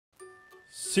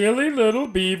Silly Little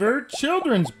Beaver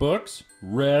Children's Books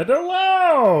Read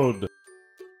Aloud.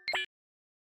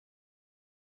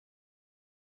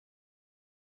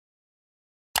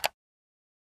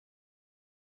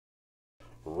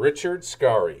 Richard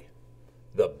Scarry,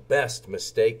 The Best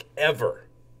Mistake Ever,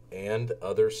 and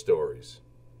Other Stories.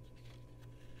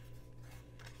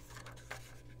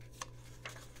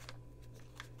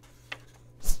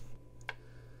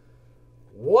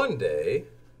 One day,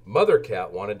 Mother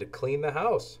Cat wanted to clean the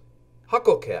house.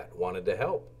 Huckle Cat wanted to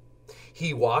help.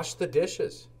 He washed the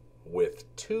dishes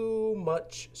with too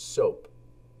much soap.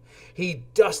 He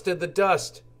dusted the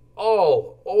dust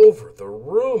all over the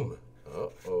room.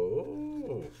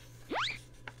 Uh-oh.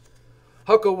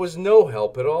 Huckle was no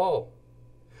help at all.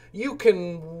 "You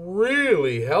can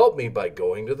really help me by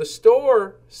going to the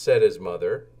store," said his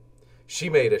mother. She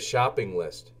made a shopping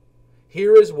list.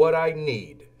 "Here is what I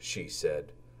need," she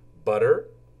said. "Butter,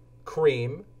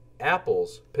 cream,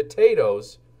 apples,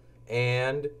 potatoes,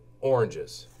 and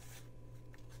oranges."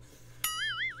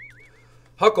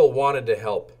 Huckle wanted to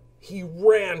help. He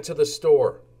ran to the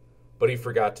store, but he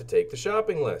forgot to take the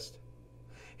shopping list.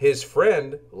 His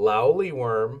friend, Lowly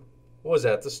Worm, was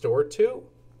at the store too.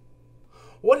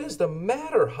 "What is the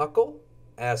matter, Huckle?"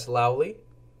 asked Lowly.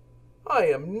 "I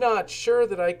am not sure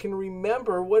that I can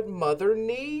remember what Mother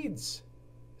needs,"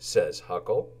 says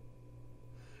Huckle.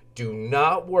 "Do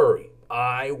not worry,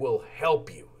 I will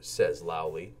help you," says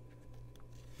Lowly.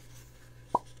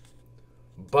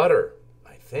 "Butter,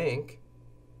 I think."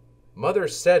 "Mother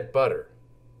said butter,"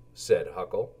 said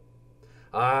Huckle.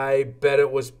 "I bet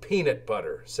it was peanut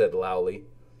butter," said Lowly.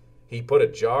 He put a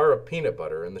jar of peanut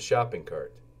butter in the shopping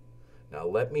cart. "Now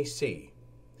let me see.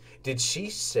 Did she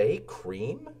say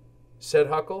cream?" said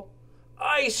Huckle.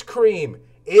 "Ice cream!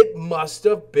 It must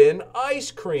have been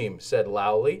ice cream," said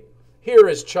Lowly. "Here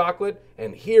is chocolate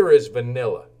and here is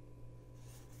vanilla."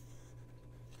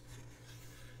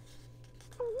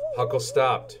 Huckle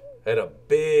stopped at a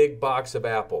big box of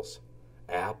apples.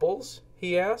 "Apples?"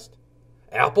 he asked.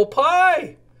 "Apple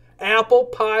pie! Apple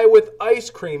pie with ice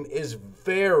cream is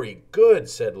very good,"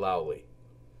 said Lowly.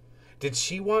 "Did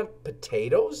she want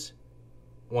potatoes?"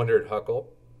 wondered Huckle.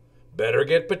 "Better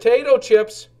get potato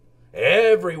chips.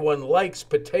 Everyone likes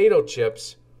potato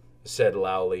chips," said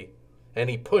Lowly, and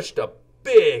he pushed a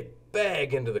big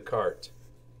bag into the cart.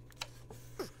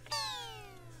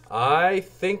 "I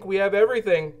think we have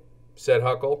everything," said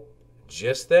Huckle.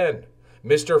 Just then,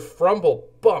 Mr. Frumble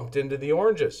bumped into the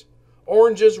oranges.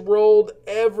 Oranges rolled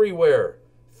everywhere.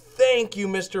 "Thank you,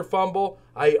 Mr. Fumble.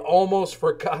 I almost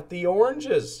forgot the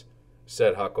oranges,"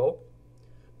 said Huckle.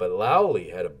 But Lowly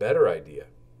had a better idea.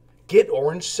 "Get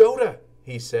orange soda,"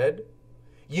 he said.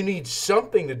 "You need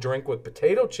something to drink with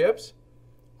potato chips."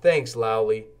 "Thanks,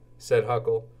 Lowly," said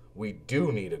Huckle. "We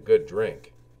do need a good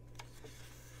drink."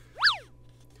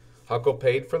 Huckle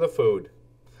paid for the food.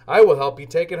 "I will help you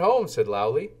take it home," said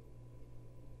Lowly.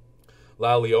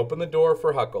 Lowly opened the door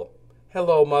for Huckle.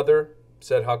 "Hello, Mother,"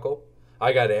 said Huckle.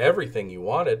 "I got everything you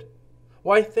wanted."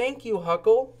 "Why, thank you,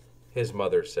 Huckle," his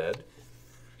mother said.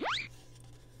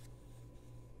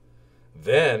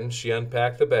 Then she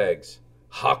unpacked the bags.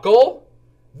 "Huckle,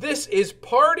 this is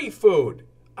party food.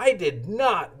 I did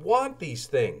not want these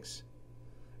things."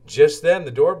 Just then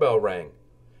the doorbell rang.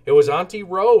 It was Auntie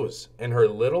Rose and her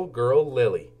little girl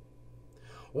Lily.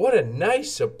 "What a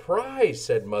nice surprise,"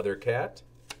 said Mother Cat.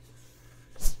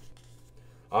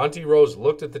 Auntie Rose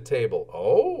looked at the table.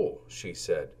 "Oh," she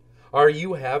said, "are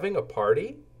you having a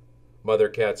party?" Mother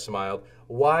Cat smiled.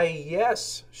 "Why,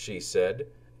 yes," she said,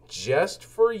 "just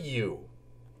for you."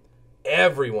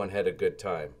 Everyone had a good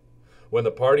time. When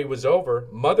the party was over,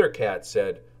 Mother Cat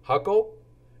said, "Huckle,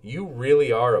 you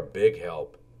really are a big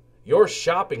help. Your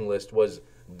shopping list was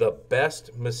the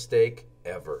best mistake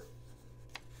ever."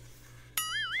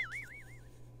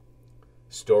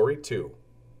 Story 2.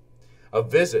 A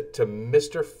visit to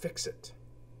Mr. Fix-It.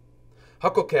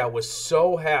 Huckle Cat was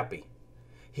so happy.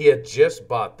 He had just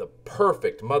bought the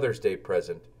perfect Mother's Day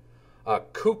present, a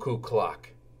cuckoo clock.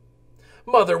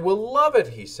 "Mother will love it,"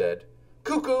 he said.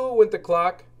 Cuckoo went the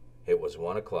clock. It was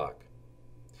 1 o'clock.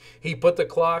 He put the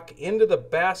clock into the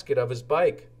basket of his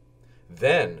bike.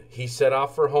 Then he set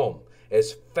off for home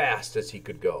as fast as he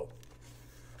could go.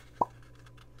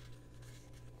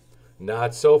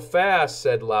 "Not so fast,"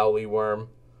 said Lowly Worm.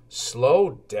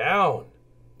 "Slow down."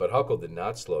 But Huckle did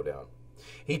not slow down.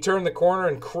 He turned the corner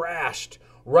and crashed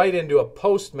right into a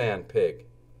postman pig.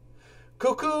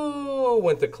 Cuckoo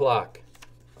went the clock.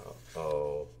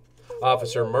 Uh-oh.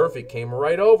 Officer Murphy came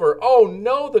right over. "Oh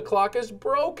no, the clock is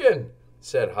broken,"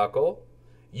 said Huckle.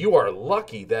 "You are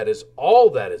lucky that is all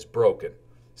that is broken,"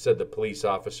 said the police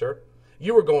officer.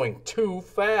 You were going too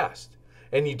fast,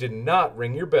 and you did not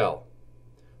ring your bell."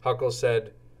 Huckle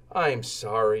said, "I'm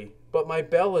sorry, but my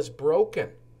bell is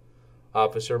broken."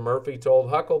 Officer Murphy told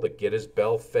Huckle to get his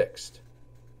bell fixed.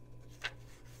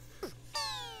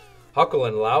 Huckle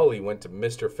and Lowly went to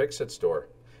Mr. Fix-It's store.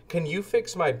 "Can you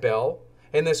fix my bell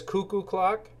and this cuckoo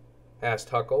clock?" asked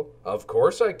Huckle. "Of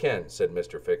course I can," said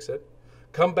Mr. Fix-It.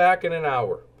 "Come back in an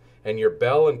hour, and your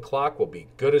bell and clock will be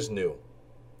good as new."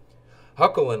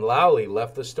 Huckle and Lowly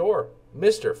left the store.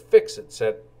 Mr. Fix-It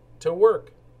set to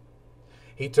work.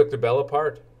 He took the bell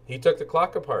apart. He took the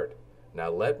clock apart. "Now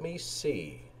let me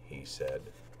see," he said.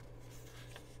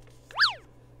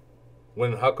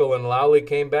 When Huckle and Lowly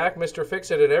came back, Mr.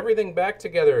 Fix-It had everything back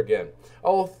together again.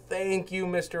 "Oh, thank you,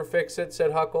 Mr. Fix-It,"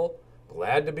 said Huckle.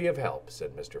 "Glad to be of help,"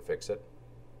 said Mr. Fix-It.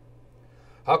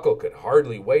 Huckle could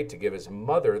hardly wait to give his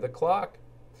mother the clock.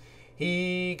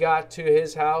 He got to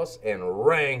his house and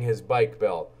rang his bike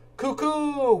bell.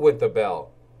 "Cuckoo!" went the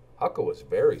bell. Huckle was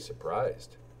very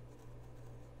surprised.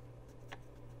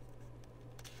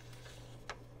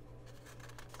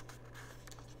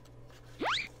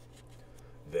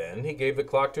 Then he gave the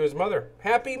clock to his mother.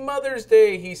 "Happy Mother's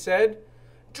Day," he said.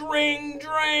 "Dring,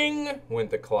 dring," went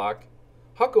the clock.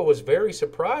 Huckle was very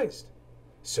surprised.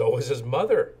 So was his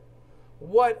mother.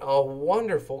 "What a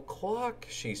wonderful clock,"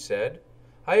 she said.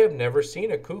 "I have never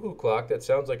seen a cuckoo clock that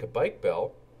sounds like a bike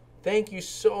bell. Thank you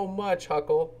so much,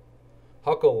 Huckle."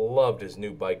 Huckle loved his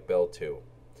new bike bell too.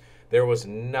 There was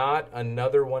not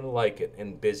another one like it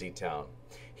in Busy Town.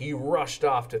 He rushed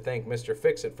off to thank Mr.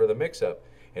 Fix-It for the mix-up,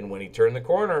 and when he turned the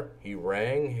corner, he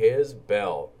rang his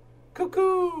bell.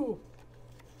 Cuckoo!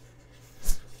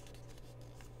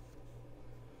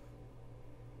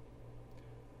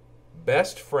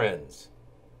 Best friends.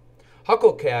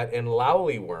 Huckle Cat and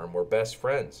Lowly Worm were best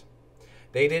friends.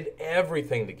 They did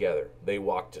everything together. They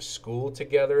walked to school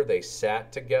together. They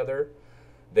sat together.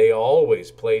 They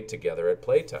always played together at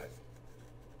playtime.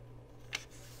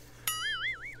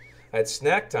 At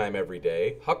snack time every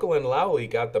day, Huckle and Lowly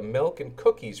got the milk and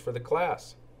cookies for the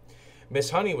class. Miss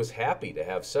Honey was happy to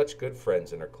have such good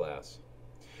friends in her class.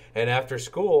 And after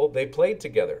school, they played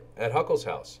together at Huckle's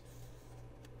house.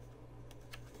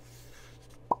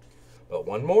 But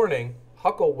one morning,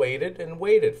 Huckle waited and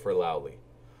waited for Lowly.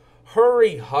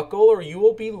 "Hurry, Huckle, or you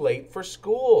will be late for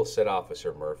school," said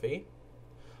Officer Murphy.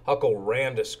 Huckle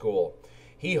ran to school.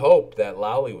 He hoped that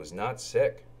Lowly was not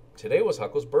sick. Today was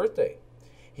Huckle's birthday.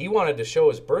 He wanted to show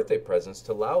his birthday presents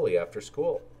to Lowly after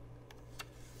school.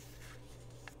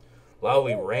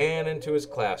 Lowly ran into his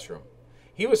classroom.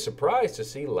 He was surprised to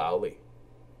see Lowly.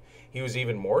 He was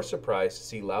even more surprised to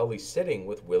see Lowly sitting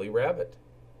with Willy Rabbit.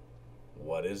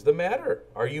 "What is the matter?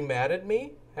 Are you mad at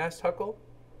me?" asked Huckle.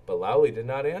 But Lowly did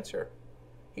not answer.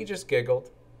 He just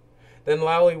giggled. Then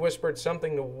Lowly whispered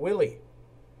something to Willy,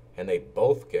 and they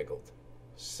both giggled.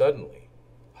 Suddenly,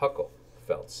 Huckle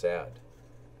felt sad.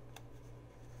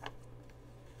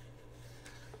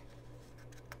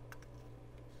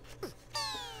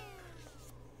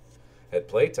 At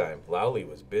playtime, Lowly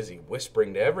was busy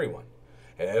whispering to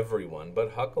everyone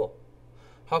but Huckle.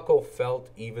 Huckle felt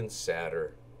even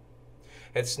sadder.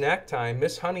 At snack time,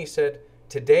 Miss Honey said,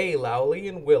 "Today, Lowly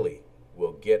and Willy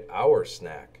will get our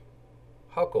snack."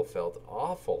 Huckle felt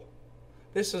awful.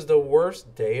 "This is the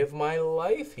worst day of my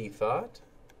life," he thought.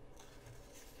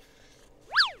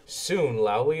 Soon,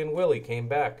 Lowly and Willy came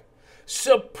back.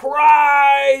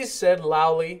 "Surprise!" said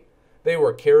Lowly. They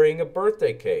were carrying a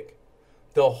birthday cake.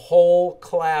 The whole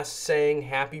class sang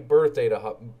happy birthday to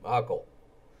Huckle.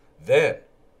 Then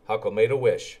Huckle made a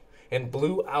wish and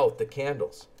blew out the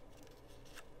candles.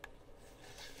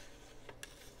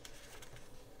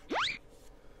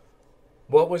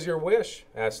 "What was your wish?"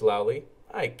 asked Lowly.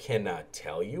 "I cannot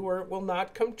tell you, or it will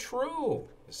not come true,"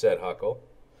 said Huckle.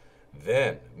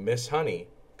 Then Miss Honey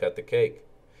cut the cake,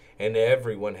 and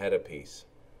everyone had a piece.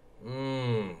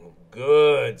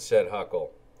 Good," said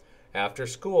Huckle. After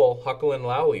school, Huckle and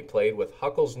Lowly played with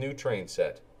Huckle's new train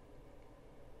set.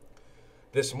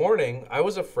 "This morning, I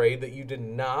was afraid that you did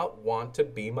not want to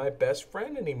be my best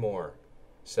friend anymore,"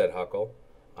 said Huckle.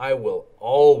 "I will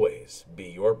always be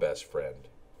your best friend,"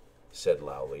 said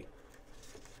Lowly.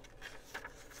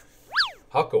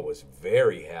 Huckle was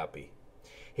very happy.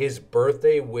 His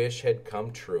birthday wish had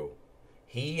come true.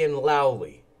 He and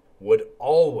Lowly would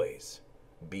always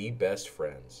be best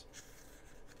friends.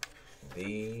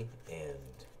 The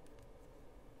end.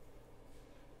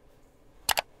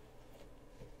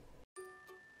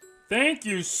 Thank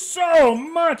you so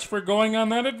much for going on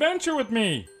that adventure with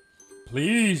me.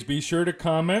 Please be sure to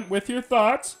comment with your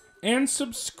thoughts and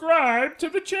subscribe to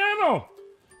the channel.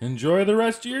 Enjoy the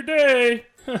rest of your day.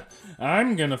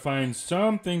 I'm gonna find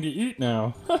something to eat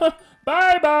now.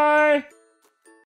 Bye-bye!